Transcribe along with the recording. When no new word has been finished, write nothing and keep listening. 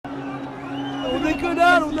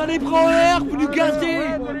nationale, on a les bras en l'air, vous nous gazez!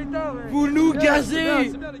 Vous nous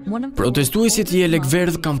gazez! Protestuesit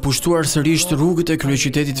JELEKVERDH kanë pushtuar sërish rrugët e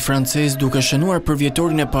kryeqytetit francez duke shënuar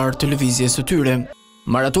përvjetorin e parë televizjes së tyre.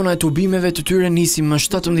 Maratona e tubimeve të tyre nisi më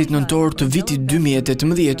 17 nëntor të vitit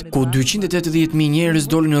 2018, ku 280.000 njerëz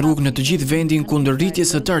dolën në rrugë në të gjithë vendin kundër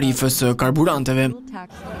rritjes së tarifës së karburanteve.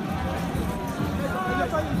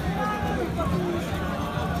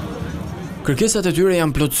 Kërkesat e tyre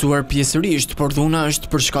janë plotësuar pjesërisht, por dhuna është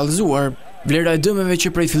përshkallëzuar. Vlera e dëmeve që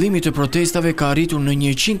prej fillimit të protestave ka arritur në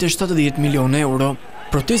 170 milionë euro.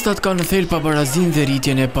 Protestat kanë në thelb pabarazinë dhe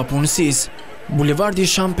rritjen e papunësisë. Bulevardi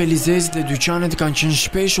Champs-Élysées dhe dyqanet kanë qenë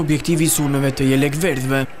shpesh objektivi i sulmeve të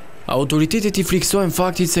JELEKVERDHëve. Autoritetet i friksohen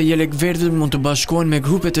faktit se JELEKVERDHët mund të bashkohen me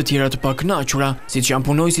grupe të tjera të pakënaqura, siç janë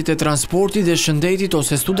punojësit e transportit dhe shëndetit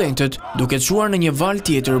ose studentët, duke çuar në një valë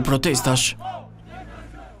tjetër protestash.